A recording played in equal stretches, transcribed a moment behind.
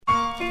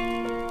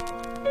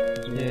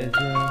Sí,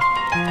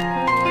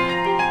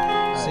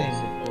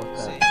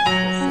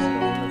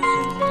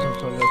 son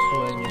solo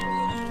sueños.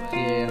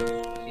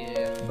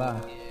 Va.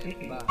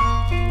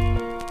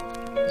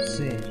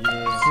 Sí.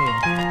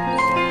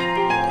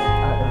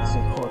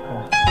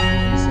 A.S.J.ONE.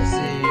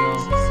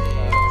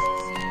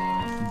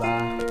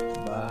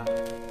 Va.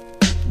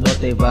 No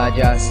te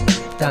vayas,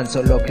 tan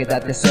solo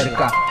quédate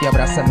cerca y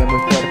abrázame muy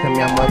fuerte,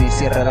 mi amor, y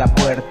cierra la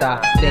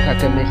puerta. Deja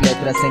que mis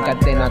letras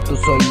encadenen a tus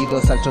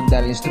oídos al son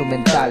del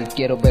instrumental.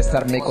 Quiero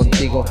besarme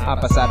contigo. Ha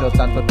pasado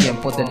tanto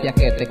tiempo del día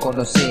que te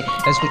conocí.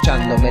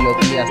 Escuchando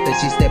melodías te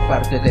hiciste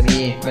parte de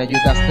mí. Me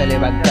ayudaste a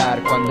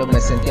levantar cuando me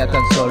sentía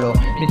tan solo.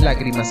 Mis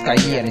lágrimas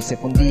caían y se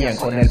fundían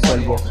con el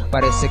polvo.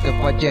 Parece que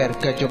fue ayer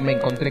que yo me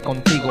encontré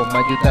contigo. Me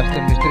ayudaste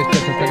en mis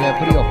tristezas, en el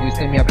frío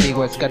fuiste mi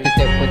abrigo. Es que a ti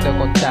te puedo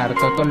contar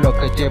todo lo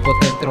que llevo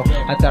dentro.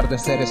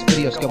 Atardeceres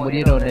fríos que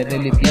murieron en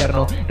el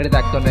infierno.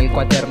 Redacto en el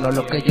cuaderno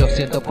lo que yo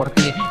siento por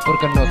ti,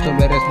 porque no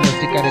solo eres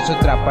música, eres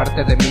otra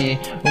parte de mí.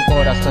 Un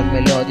corazón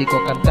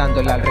melódico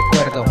cantándole al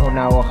recuerdo.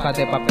 Una hoja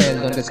de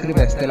papel donde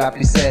escribe este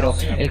lapicero.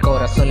 El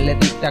corazón le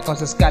dicta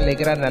cosas que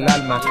alegran al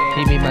alma,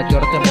 y mi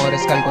mayor temor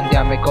es que algún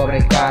día me cobre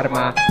el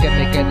karma. Que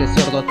me quede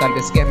sordo, tal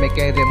vez que me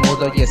quede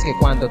mudo. Y es que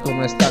cuando tú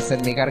no estás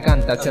en mi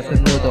garganta se hace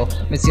un nudo.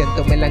 Me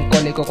siento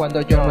melancólico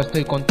cuando yo no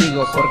estoy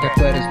contigo, porque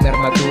tú eres mi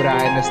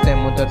armadura en este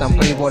mundo tan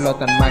frívolo,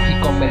 tan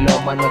mágico,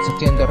 melómano,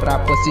 haciendo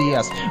rap,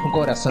 poesías. Un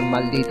corazón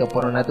maldito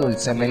por una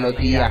dulce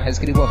melodía.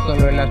 Escribo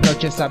solo en las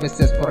noches, a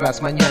veces por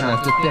las mañanas.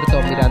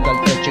 Despierto mirando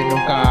al techo y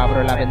nunca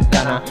abro la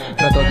ventana.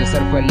 Trato de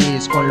ser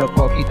feliz con lo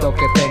poquito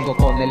que tengo,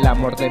 con el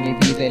amor de mi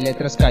vida, y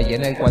letras caen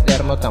en el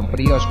cuaderno tan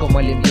fríos como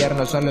el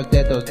invierno. Son los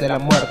dedos de la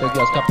muerte.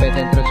 Yo escapé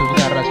de entre sus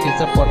garras,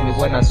 piensa por mi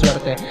buena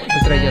suerte.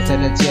 Estrellas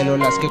en el cielo,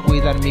 las que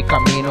cuidan mi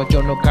camino.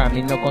 Yo no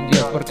camino con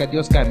Dios porque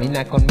Dios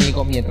camina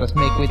conmigo. Mientras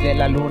me cuide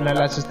la luna,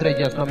 las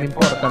estrellas no me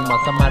importan.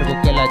 Más amargo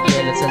que la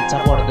hiel es el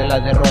sabor de la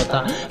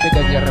derrota.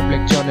 Pequeñas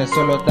reflexiones,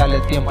 solo dale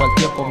tiempo al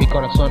tiempo. Mi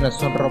corazón es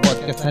un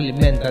robot que se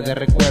alimenta de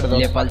recuerdos.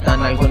 Le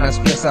faltan algunas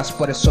piezas,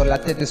 por eso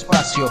late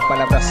despacio.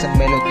 Palabras en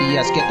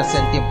melodías, quietas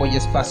en tiempo y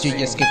espacio.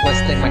 Y es que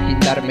cuesta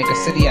imaginarme qué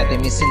sería de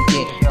mí sin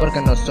ti,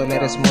 porque no solo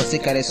eres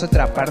música, eres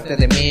otra parte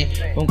de mí.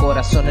 Un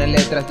corazón en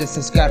letras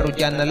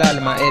desescarrullan al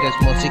alma. Eres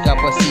música,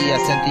 poesía,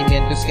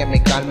 sentimientos que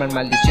me calman.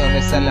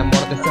 Maldiciones al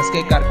amor de estas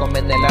que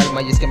carcomen el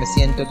alma. Y es que me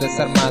siento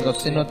desarmado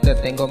si no te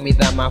tengo, mi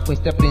dama.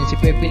 Fuiste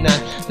principio y final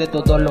de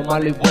todo lo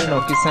malo y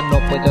bueno. Quizá no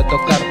puedo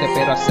tocarte,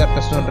 pero hacerte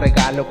es un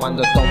regalo.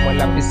 Cuando tomo el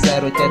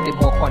lapicero y te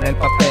dibujo en el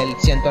papel,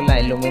 siento la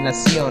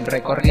iluminación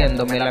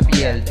recorriéndome la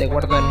piel. Te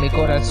guardo en mi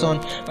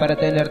corazón para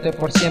tenerte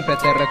por siempre.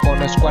 Te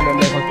reconozco a lo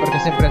lejos porque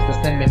siempre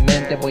estás en mi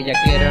mente. Voy a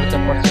quererte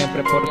por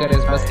siempre porque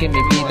eres más que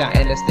mi vida.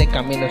 En este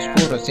camino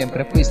oscuro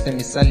siempre fuiste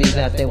mi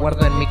salida. Te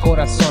guardo en mi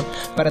corazón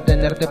para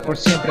tenerte por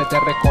siempre. Te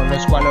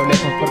reconozco a lo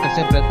lejos porque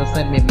siempre estás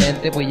en mi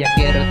mente. Voy a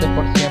quererte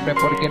por siempre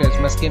porque eres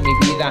más que mi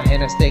vida.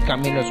 En este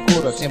camino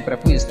oscuro siempre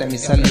fuiste mi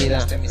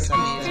salida. Siempre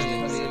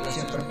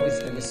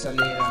fuiste mi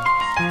salida.